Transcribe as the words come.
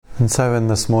And so in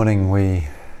this morning we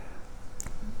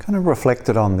kind of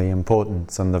reflected on the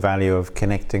importance and the value of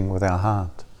connecting with our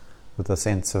heart, with the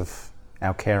sense of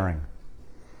our caring,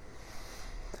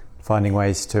 finding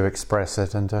ways to express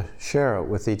it and to share it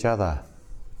with each other.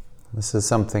 This is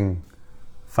something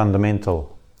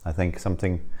fundamental, I think,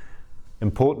 something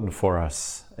important for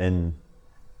us in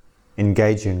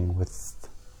engaging with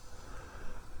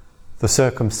the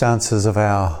circumstances of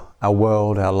our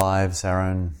world, our lives, our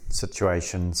own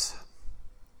situations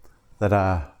that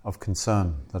are of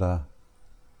concern, that are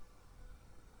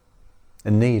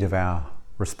in need of our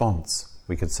response,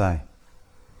 we could say.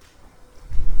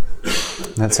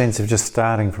 That sense of just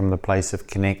starting from the place of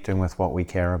connecting with what we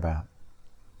care about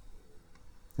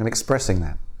and expressing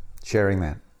that, sharing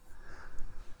that,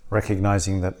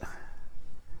 recognizing that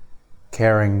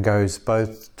caring goes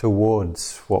both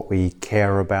towards what we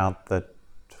care about, that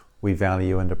we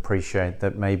value and appreciate,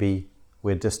 that maybe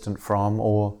we're distant from,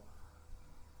 or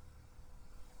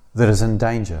that is in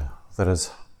danger, that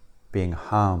is being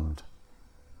harmed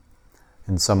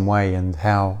in some way, and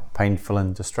how painful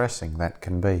and distressing that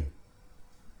can be,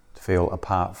 to feel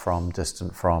apart from,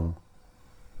 distant from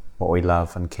what we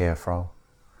love and care for,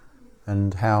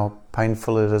 and how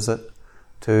painful it is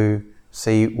to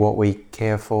see what we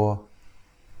care for,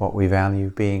 what we value,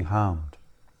 being harmed.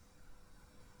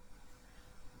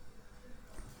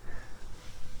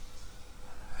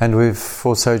 And we've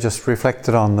also just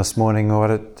reflected on this morning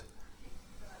what it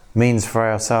means for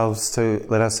ourselves to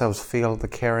let ourselves feel the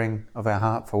caring of our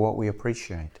heart for what we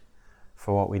appreciate,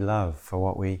 for what we love, for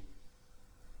what we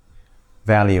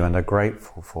value and are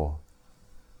grateful for.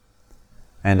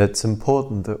 And it's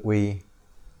important that we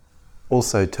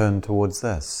also turn towards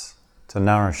this, to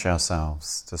nourish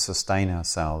ourselves, to sustain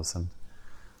ourselves, and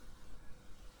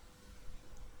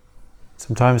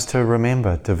sometimes to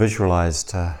remember, to visualize,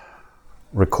 to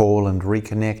recall and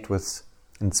reconnect with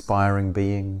inspiring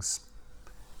beings,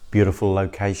 beautiful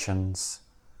locations,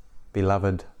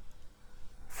 beloved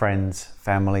friends,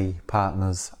 family,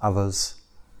 partners, others.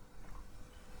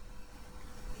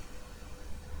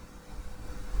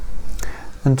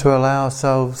 And to allow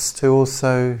ourselves to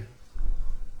also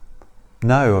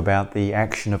know about the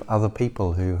action of other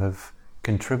people who have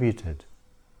contributed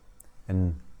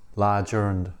in larger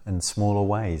and in smaller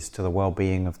ways to the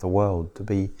well-being of the world, to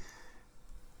be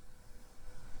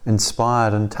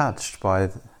inspired and touched by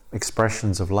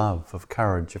expressions of love, of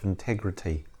courage, of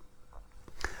integrity,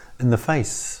 in the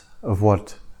face of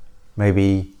what may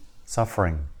be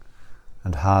suffering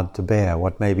and hard to bear,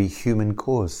 what may be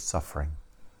human-caused suffering.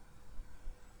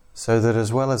 So that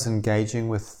as well as engaging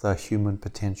with the human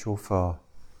potential for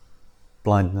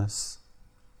blindness,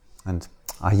 and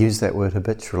I use that word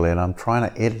habitually and I'm trying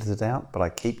to edit it out, but I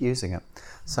keep using it.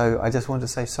 So I just want to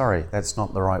say sorry, that's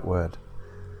not the right word,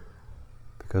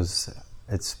 because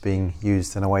it's being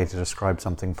used in a way to describe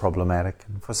something problematic.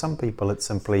 And for some people it's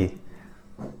simply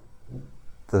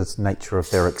the nature of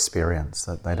their experience,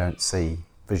 that they don't see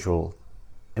visual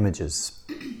images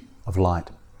of light.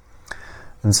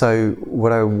 And so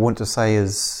what I want to say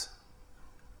is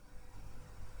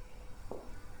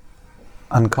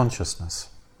unconsciousness,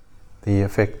 the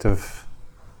effect of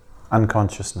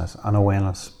unconsciousness,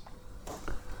 unawareness.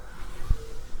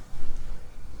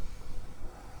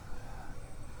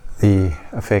 The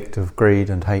effect of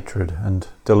greed and hatred and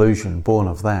delusion born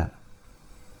of that.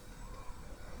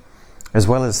 As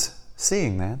well as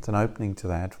seeing that and opening to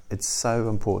that, it's so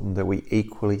important that we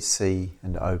equally see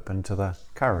and open to the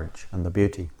courage and the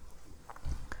beauty,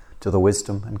 to the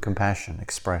wisdom and compassion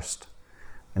expressed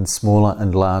in smaller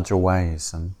and larger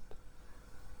ways, and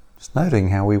just noting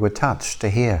how we were touched to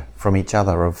hear from each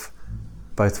other of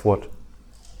both what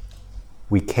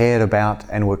we cared about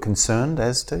and were concerned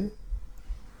as to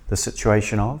the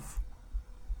situation of,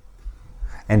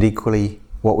 and equally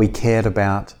what we cared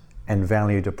about and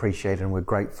valued, appreciated, and were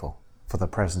grateful for the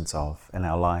presence of in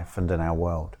our life and in our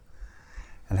world.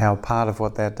 And how part of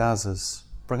what that does is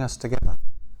bring us together.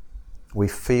 We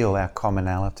feel our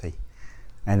commonality,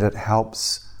 and it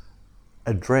helps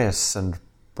address and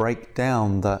break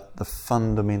down the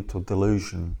fundamental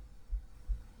delusion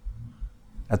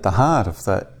at the heart of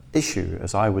the issue,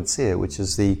 as I would see it, which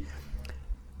is the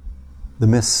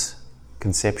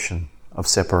misconception of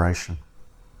separation,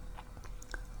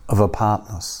 of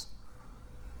apartness,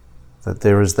 that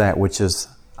there is that which is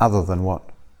other than what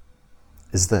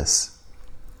is this.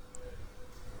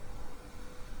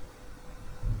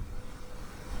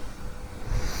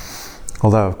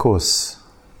 Although, of course,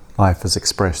 life is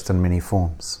expressed in many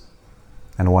forms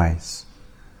and ways,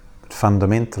 but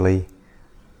fundamentally,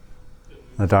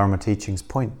 the Dharma teachings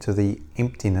point to the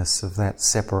emptiness of that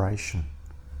separation,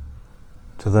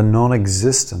 to the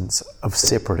non-existence of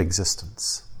separate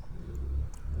existence.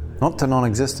 Not to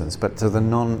non-existence, but to the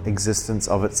non-existence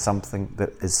of it, something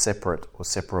that is separate or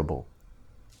separable.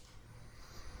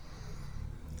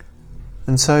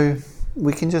 And so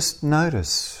we can just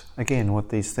notice again what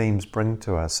these themes bring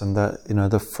to us, and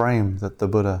the frame that the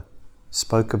Buddha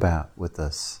spoke about with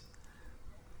this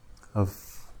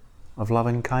of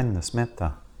loving kindness,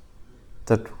 metta,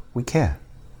 that we care.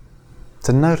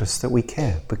 To notice that we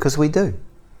care, because we do.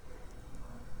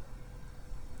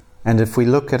 And if we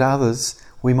look at others,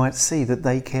 we might see that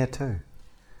they care too.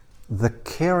 The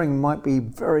caring might be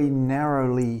very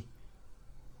narrowly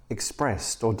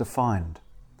expressed or defined.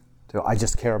 To, I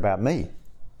just care about me.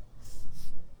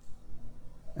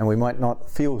 And we might not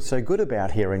feel so good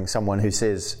about hearing someone who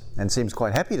says, and seems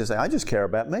quite happy to say, I just care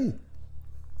about me.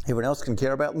 Everyone else can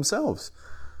care about themselves.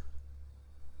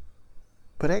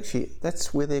 But actually,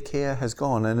 that's where their care has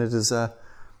gone, and it is a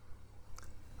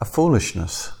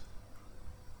foolishness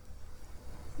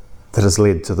that has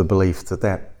led to the belief that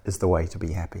that is the way to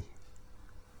be happy,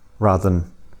 rather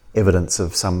than evidence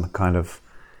of some kind of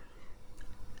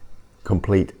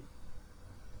complete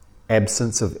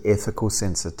absence of ethical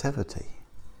sensitivity.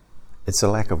 It's a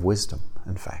lack of wisdom,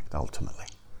 in fact, ultimately,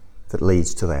 that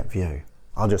leads to that view.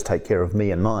 I'll just take care of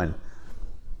me and mine.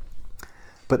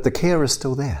 But the care is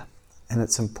still there, and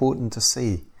it's important to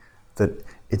see that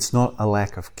it's not a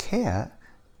lack of care,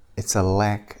 it's a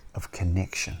lack of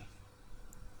connection.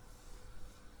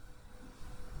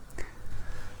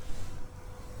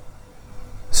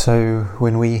 So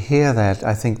when we hear that,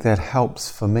 I think that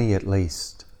helps, for me at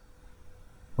least,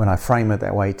 when I frame it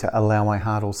that way, to allow my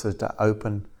heart also to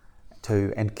open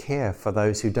to and care for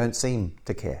those who don't seem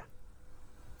to care,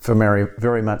 for very,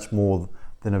 very much more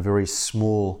than a very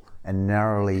small and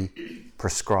narrowly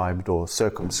prescribed or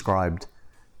circumscribed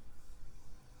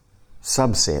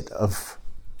subset of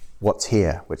what's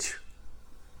here, which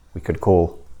we could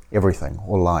call everything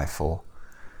or life or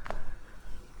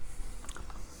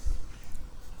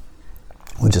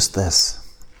just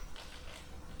this.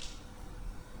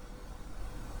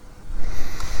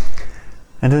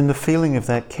 And in the feeling of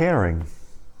that caring,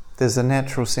 there's a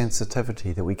natural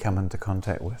sensitivity that we come into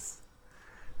contact with.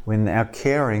 When our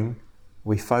caring,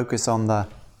 we focus on the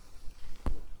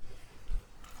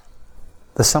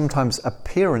sometimes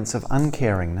appearance of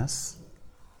uncaringness,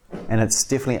 and it's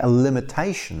definitely a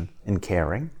limitation in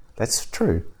caring. That's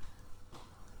true.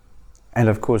 And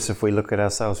of course, if we look at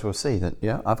ourselves, we'll see that,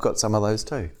 yeah, I've got some of those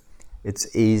too.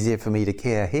 It's easier for me to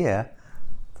care here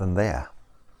than there.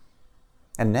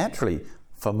 And naturally,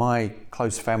 for my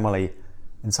close family,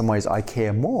 in some ways I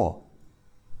care more,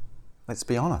 let's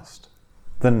be honest,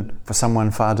 than for someone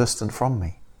far distant from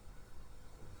me.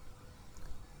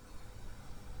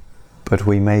 But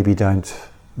we maybe don't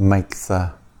make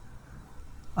the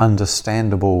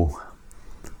understandable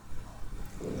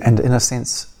and, in a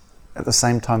sense, at the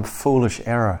same time, foolish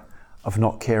error of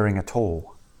not caring at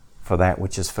all for that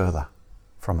which is further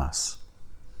from us.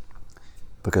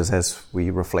 Because as we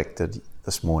reflected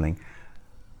this morning,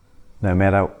 no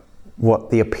matter what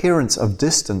the appearance of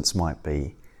distance might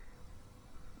be,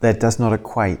 that does not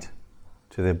equate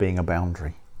to there being a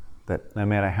boundary. That no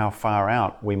matter how far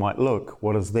out we might look,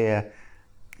 what is there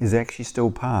is actually still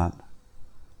part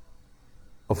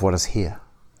of what is here.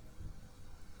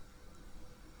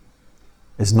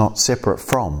 Is not separate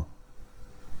from.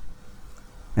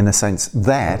 In the sense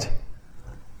that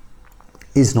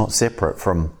is not separate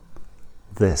from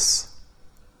this.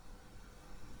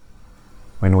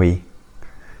 When we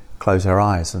close our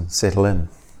eyes and settle in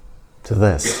to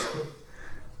this,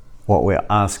 what we're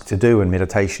asked to do in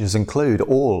meditation is include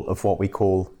all of what we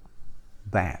call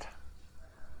that.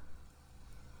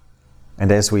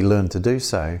 And as we learn to do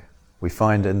so, we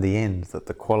find in the end that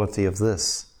the quality of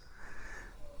this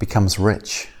becomes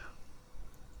rich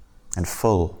and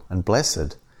full and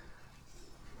blessed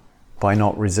by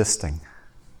not resisting,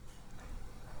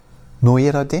 nor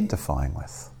yet identifying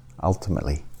with,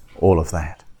 ultimately, all of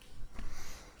that.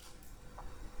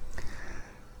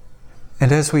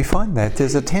 And as we find that,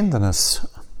 there's a tenderness,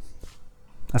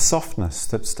 a softness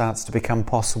that starts to become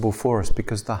possible for us,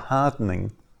 because the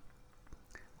hardening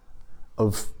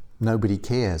of nobody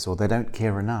cares, or they don't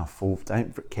care enough, or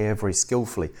don't care very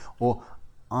skillfully, or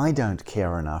I don't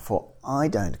care enough, or I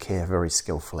don't care very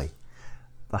skillfully.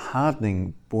 The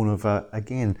hardening born of,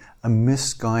 again, a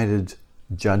misguided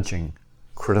judging,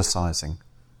 criticizing,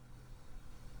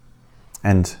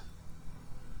 and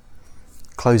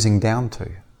closing down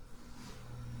to,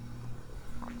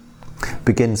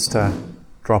 begins to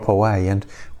drop away, and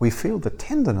we feel the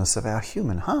tenderness of our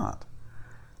human heart.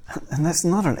 And that's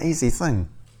not an easy thing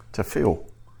to feel.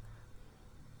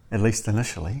 at least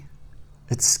initially,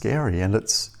 it's scary and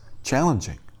it's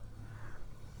challenging.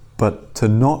 But to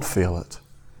not feel it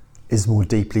is more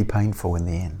deeply painful in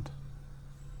the end.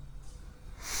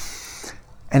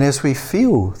 And as we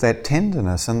feel that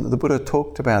tenderness, and the Buddha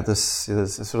talked about this,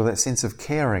 there's sort of that sense of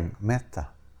caring, metta.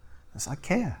 It's like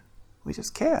care. We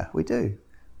just care. We do.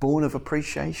 Born of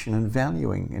appreciation and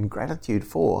valuing and gratitude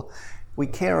for, we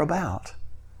care about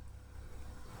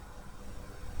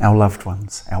our loved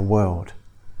ones, our world.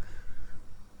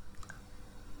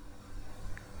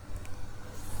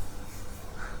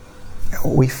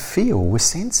 We feel, we're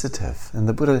sensitive. And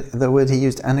the Buddha, the word he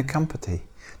used, anukampati,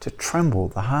 to tremble,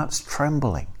 the heart's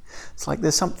trembling. It's like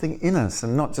there's something in us,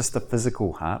 and not just the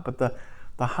physical heart, but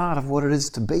the heart of what it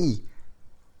is to be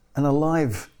an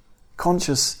alive,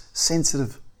 conscious,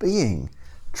 sensitive being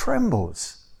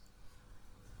trembles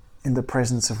in the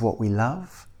presence of what we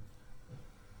love,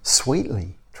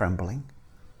 sweetly trembling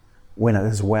when it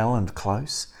is well and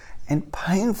close, and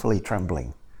painfully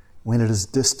trembling when it is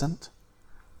distant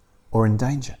or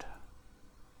endangered.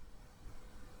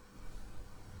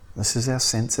 This is our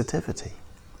sensitivity.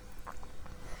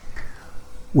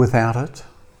 Without it,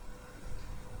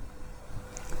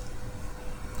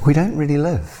 we don't really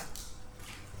live.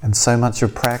 And so much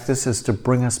of practice is to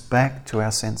bring us back to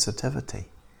our sensitivity.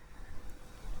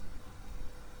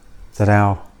 That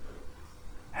our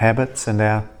habits and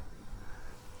our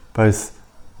both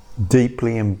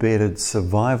deeply embedded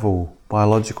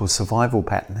biological survival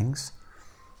patternings,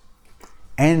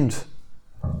 and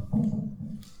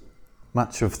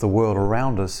much of the world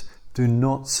around us do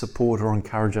not support or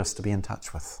encourage us to be in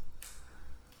touch with.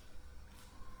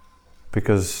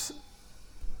 Because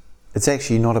it's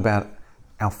actually not about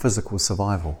our physical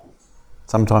survival.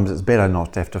 Sometimes it's better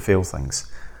not to have to feel things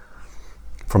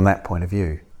from that point of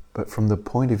view, but from the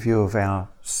point of view of our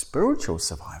spiritual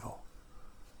survival.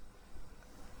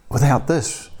 Without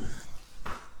this,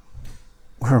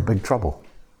 we're in big trouble.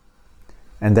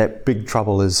 And that big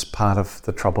trouble is part of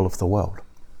the trouble of the world.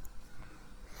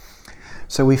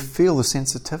 So we feel the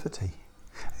sensitivity.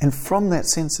 And from that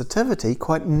sensitivity,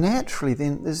 quite naturally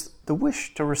then, there's the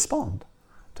wish to respond,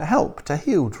 to help, to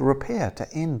heal, to repair, to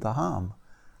end the harm.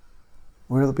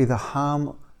 Whether it be the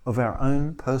harm of our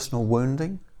own personal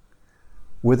wounding,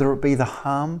 whether it be the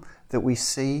harm that we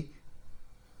see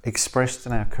expressed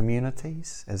in our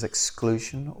communities as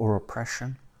exclusion or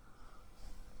oppression,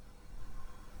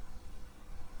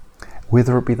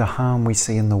 whether it be the harm we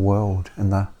see in the world, in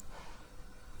the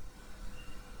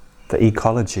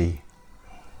ecology,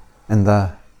 and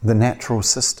the natural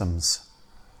systems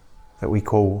that we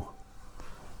call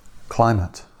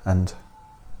climate and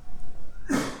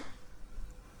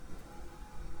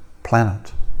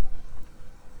planet.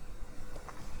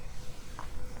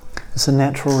 It's a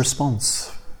natural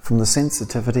response from the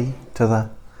sensitivity to the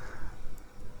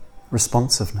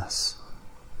responsiveness.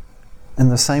 In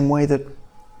the same way that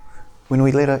when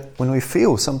we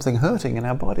feel something hurting in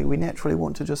our body, we naturally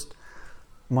want to just,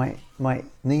 my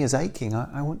knee is aching,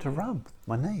 I want to rub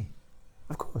my knee.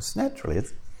 Of course, naturally.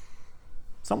 It's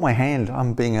not my hand,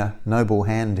 I'm being a noble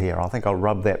hand here, I think I'll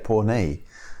rub that poor knee.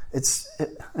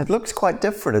 It looks quite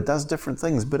different, it does different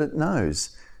things, but it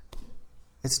knows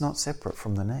it's not separate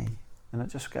from the knee. And it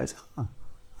just goes,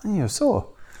 you're sore.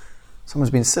 Someone's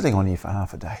been sitting on you for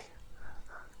half a day.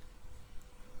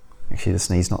 Actually, this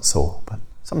knee's not sore, but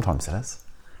sometimes it is.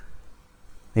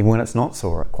 Even when it's not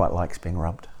sore, it quite likes being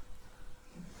rubbed.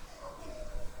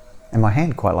 And my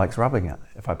hand quite likes rubbing it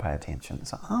if I pay attention.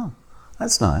 It's like,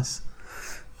 that's nice.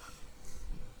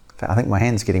 In fact, I think my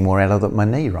hand's getting more out of my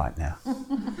knee right now.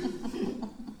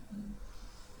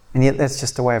 And yet that's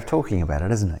just a way of talking about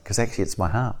it, isn't it? Because actually it's my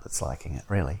heart that's liking it,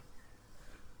 really.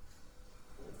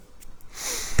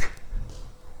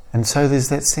 And so there's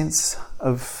that sense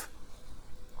of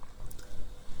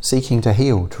seeking to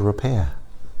heal, to repair,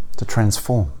 to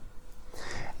transform.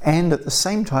 And at the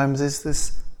same time, there's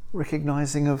this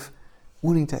recognizing of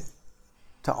wanting to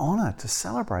honor, to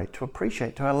celebrate, to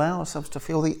appreciate, to allow ourselves to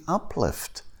feel the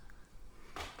uplift.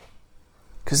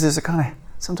 Because there's a kind of,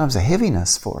 sometimes a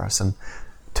heaviness for us and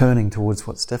turning towards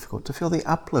what's difficult, to feel the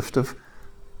uplift of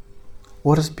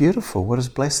what is beautiful, what is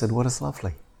blessed, what is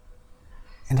lovely.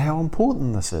 And how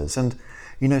important this is. And,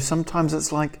 sometimes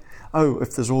it's like,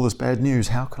 if there's all this bad news,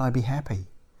 how can I be happy?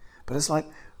 But it's like,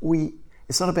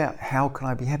 it's not about how can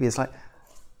I be happy. It's like,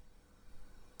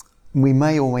 we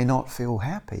may or may not feel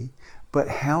happy, but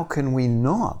how can we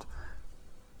not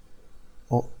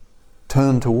or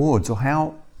turn towards, or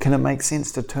how can it make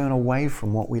sense to turn away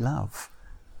from what we love?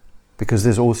 Because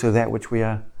there's also that which we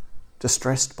are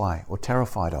distressed by or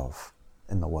terrified of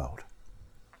in the world.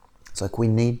 It's like we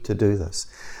need to do this.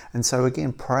 And so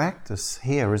again, practice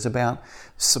here is about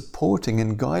supporting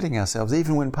and guiding ourselves,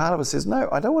 even when part of us says, no,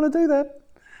 I don't want to do that.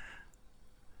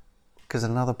 Because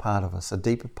another part of us, a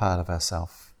deeper part of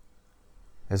ourselves,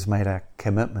 has made a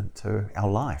commitment to our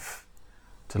life,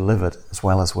 to live it as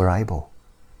well as we're able.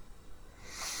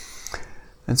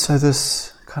 And so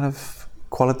this kind of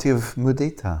quality of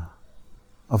mudita,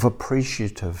 of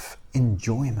appreciative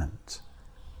enjoyment,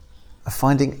 of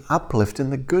finding uplift in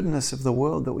the goodness of the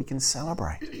world that we can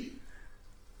celebrate.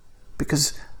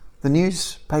 Because the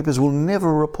newspapers will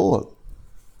never report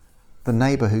the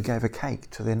neighbour who gave a cake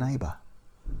to their neighbour.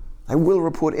 They will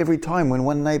report every time when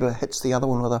one neighbour hits the other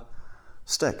one with a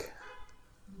stick.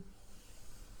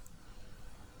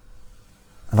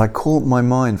 And I caught my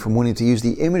mind from wanting to use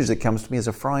the image that comes to me as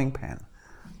a frying pan.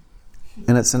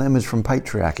 And it's an image from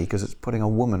patriarchy because it's putting a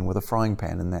woman with a frying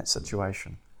pan in that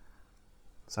situation.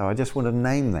 So I just want to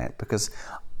name that because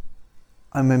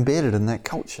I'm embedded in that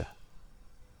culture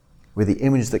where the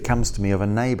image that comes to me of a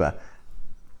neighbour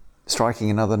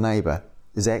striking another neighbour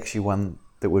is actually one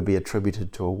that would be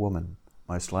attributed to a woman,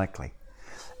 most likely.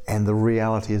 And the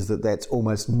reality is that that's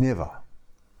almost never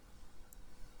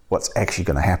what's actually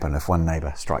going to happen if one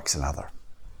neighbour strikes another.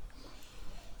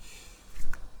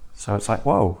 So it's like,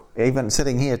 whoa, even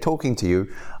sitting here talking to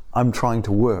you, I'm trying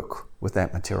to work with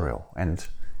that material, and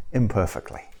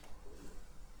imperfectly.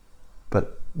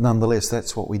 But nonetheless,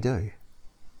 that's what we do.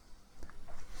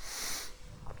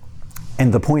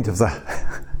 And the point of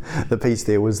the piece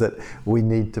there was that we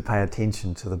need to pay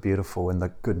attention to the beautiful and the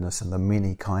goodness and the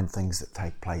many kind things that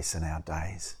take place in our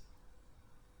days.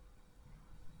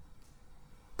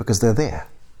 Because they're there.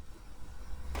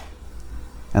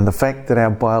 And the fact that our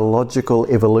biological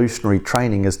evolutionary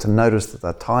training is to notice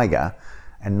the tiger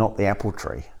and not the apple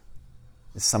tree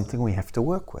is something we have to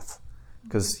work with.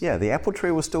 Because, the apple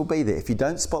tree will still be there. If you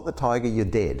don't spot the tiger, you're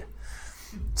dead.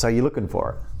 So you're looking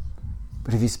for it.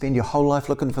 But if you spend your whole life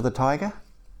looking for the tiger,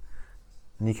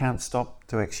 and you can't stop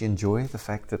to actually enjoy the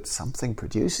fact that something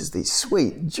produces these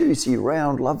sweet, juicy,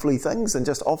 round, lovely things and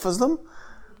just offers them,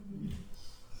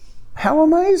 how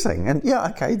amazing. And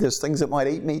there's things that might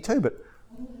eat me too, but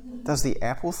does the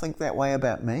apple think that way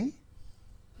about me?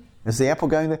 Is the apple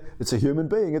going there? It's a human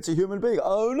being.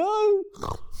 Oh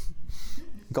no!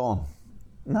 Gone.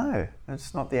 No,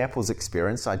 it's not the apple's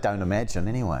experience, I don't imagine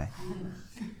anyway.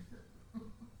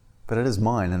 But it is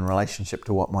mine in relationship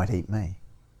to what might eat me.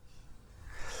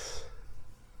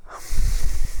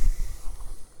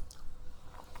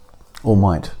 Or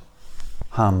might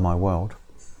harm my world.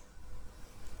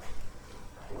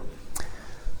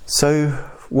 So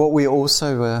what we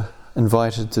also are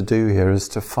invited to do here is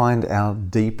to find our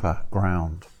deeper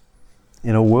ground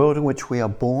in a world in which we are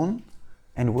born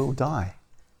and will die.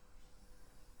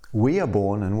 We are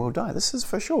born and will die. This is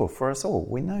for sure, for us all.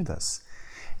 We know this.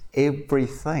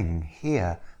 Everything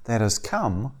here that has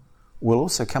come will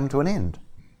also come to an end.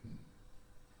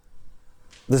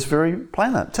 This very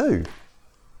planet too.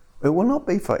 It will not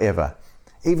be forever.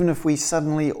 Even if we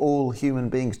suddenly, all human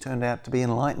beings, turned out to be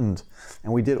enlightened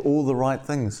and we did all the right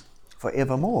things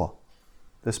forevermore,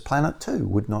 this planet too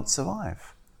would not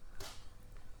survive.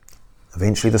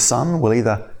 Eventually the sun will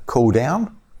either cool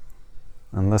down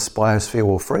and this biosphere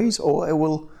will freeze, or it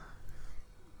will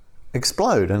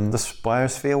explode and this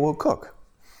biosphere will cook.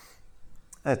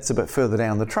 That's a bit further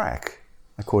down the track,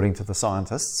 according to the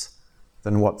scientists,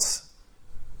 than what's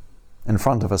in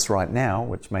front of us right now,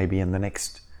 which may be in the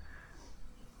next,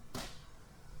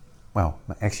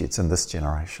 actually it's in this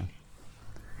generation.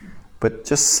 But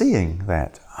just seeing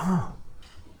that,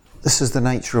 this is the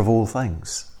nature of all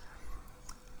things.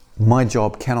 My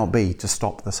job cannot be to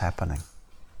stop this happening,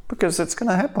 because it's going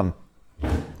to happen.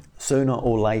 Sooner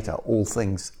or later, all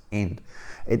things end.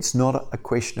 It's not a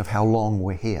question of how long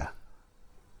we're here.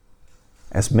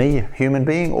 As me, a human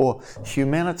being, or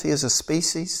humanity as a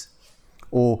species,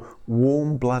 or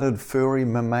warm-blooded, furry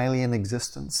mammalian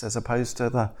existence, as opposed to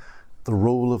the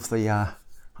rule of the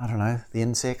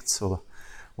insects or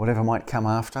whatever might come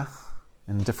after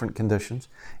in different conditions.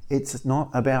 It's not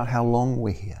about how long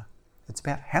we're here. It's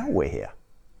about how we're here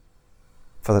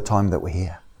for the time that we're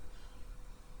here.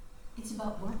 It's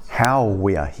about what? How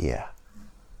we are here.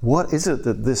 What is it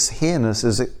that this here-ness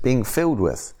is being filled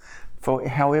with for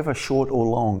however short or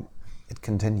long it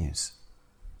continues?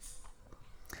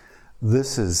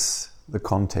 This is the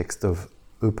context of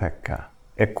upekkha,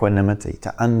 equanimity,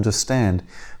 to understand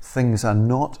things are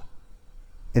not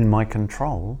in my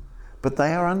control, but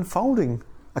they are unfolding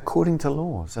according to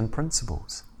laws and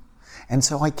principles. And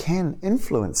so I can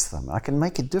influence them. I can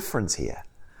make a difference here,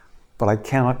 but I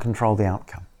cannot control the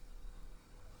outcome.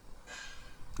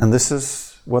 And this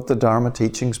is what the Dharma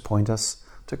teachings point us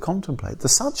to contemplate the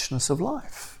suchness of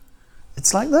life.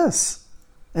 It's like this.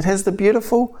 It has the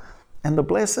beautiful and the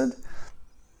blessed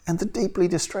and the deeply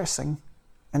distressing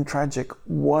and tragic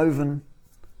woven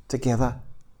together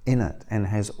in it, and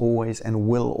has always and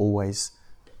will always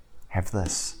have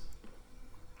this.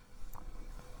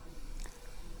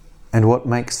 And what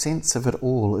makes sense of it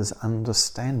all is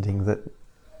understanding that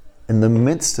in the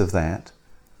midst of that,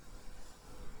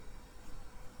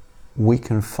 we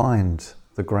can find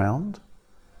the ground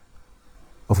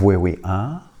of where we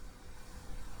are,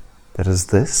 that is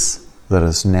this, that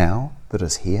is now, that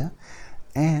is here,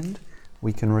 and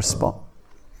we can respond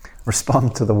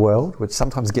to the world, which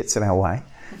sometimes gets in our way,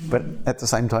 but at the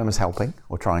same time is helping,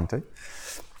 or trying to.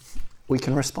 We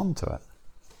can respond to it,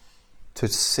 to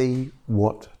see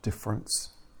what difference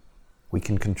we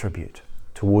can contribute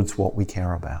towards what we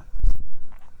care about.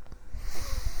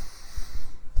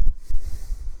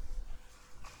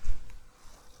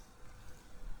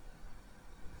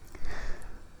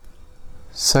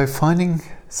 So finding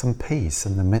some peace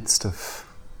in the midst of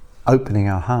opening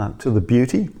our heart to the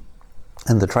beauty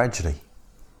and the tragedy,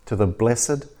 to the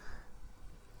blessed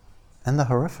and the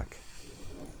horrific,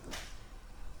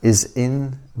 is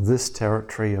in this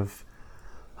territory of,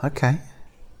 okay,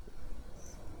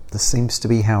 this seems to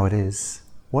be how it is.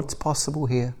 What's possible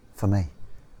here for me?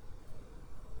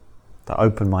 To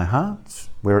open my heart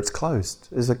where it's closed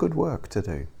is a good work to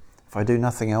do. If I do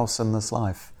nothing else in this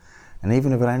life, and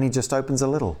even if it only just opens a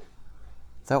little,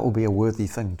 that will be a worthy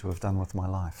thing to have done with my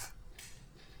life.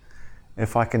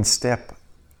 If I can step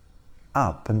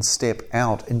up and step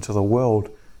out into the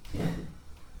world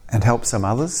and help some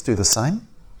others do the same,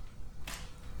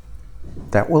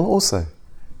 that will also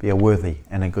be a worthy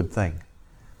and a good thing.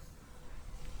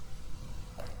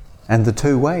 And the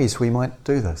two ways we might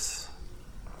do this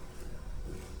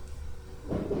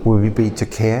will be to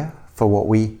care for what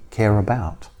we care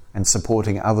about and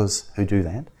supporting others who do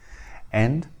that,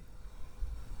 and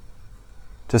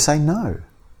to say no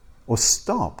or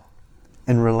stop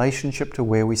in relationship to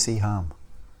where we see harm.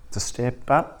 To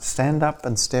stand up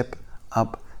and step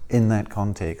up in that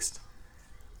context.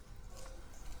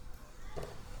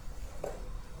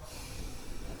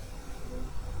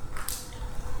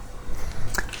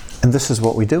 And this is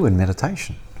what we do in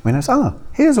meditation. When it's,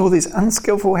 here's all these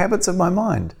unskillful habits of my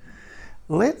mind.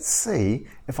 Let's see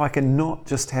if I can not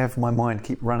just have my mind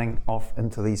keep running off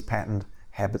into these patterned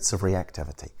habits of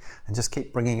reactivity and just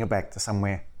keep bringing it back to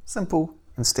somewhere simple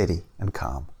and steady and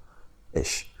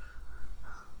calm-ish,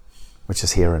 which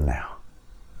is here and now.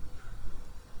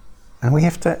 And we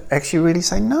have to actually really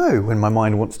say no when my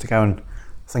mind wants to go and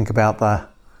think about the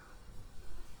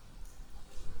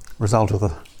result of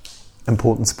the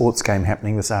important sports game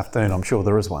happening this afternoon. I'm sure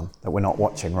there is one that we're not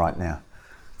watching right now.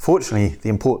 Fortunately, the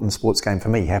important sports game for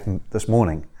me happened this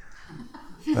morning.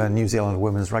 The New Zealand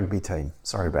women's rugby team.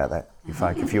 Sorry about that, you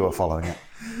folk, if you were following it.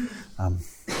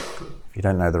 If you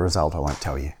don't know the result, I won't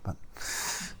tell you.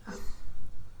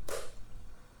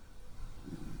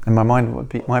 And my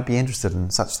mind might be interested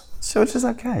in such, so which is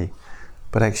okay,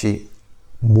 but actually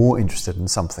more interested in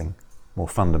something more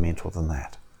fundamental than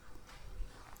that.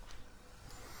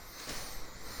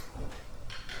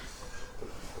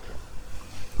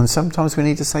 And sometimes we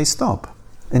need to say stop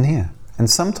in here. And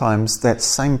sometimes that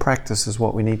same practice is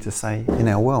what we need to say in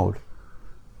our world.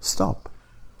 Stop.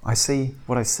 I see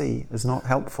what I see is not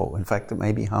helpful. In fact, it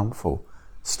may be harmful.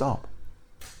 Stop.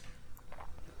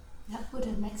 That would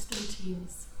have next door to you.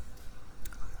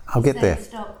 I'll get there.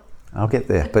 Stop. I'll get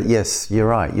there. But yes, you're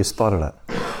right. You spotted it.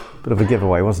 Bit of a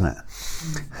giveaway, wasn't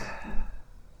it?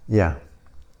 Yeah.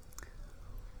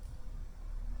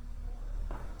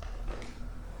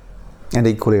 And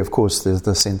equally, of course, there's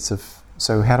the sense of,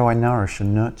 so how do I nourish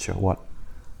and nurture what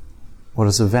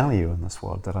is of value in this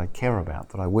world that I care about,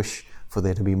 that I wish for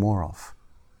there to be more of?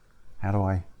 How do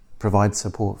I provide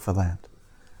support for that?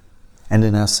 And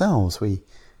in ourselves, in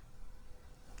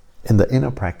the inner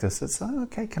practice, it's,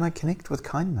 okay, can I connect with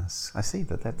kindness? I see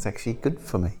that that's actually good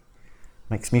for me.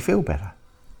 Makes me feel better.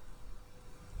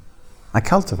 I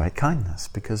cultivate kindness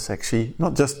because actually,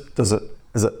 not just is it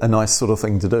a nice sort of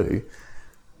thing to do,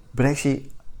 but actually,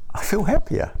 I feel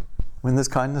happier when there's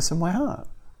kindness in my heart.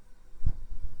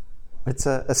 It's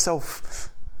a self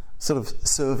sort of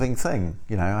serving thing.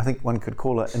 I think one could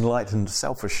call it enlightened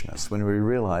selfishness when we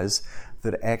realize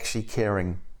that actually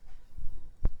caring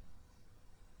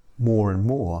more and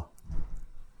more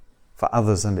for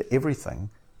others and everything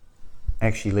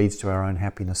actually leads to our own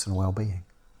happiness and well-being.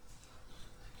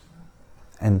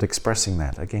 And expressing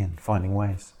that, again, finding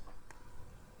ways.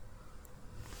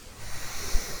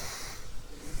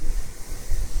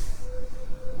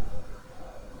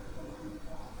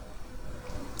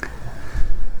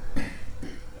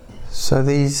 So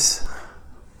these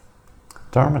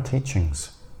Dharma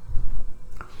teachings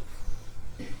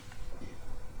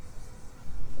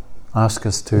ask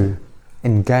us to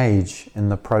engage in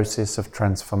the process of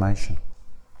transformation.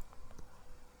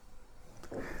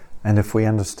 And if we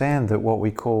understand that what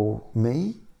we call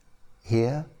me,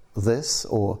 here, this,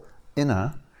 or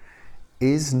inner,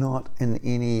 is not in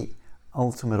any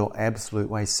ultimate or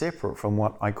absolute way separate from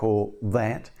what I call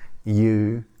that,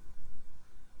 you,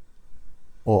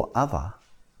 or other,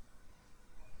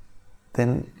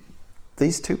 then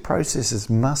these two processes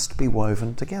must be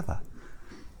woven together.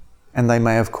 And they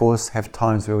may, of course, have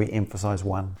times where we emphasize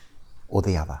one or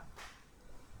the other.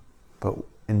 But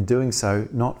in doing so,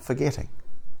 not forgetting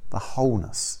the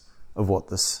wholeness of what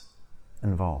this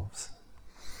involves.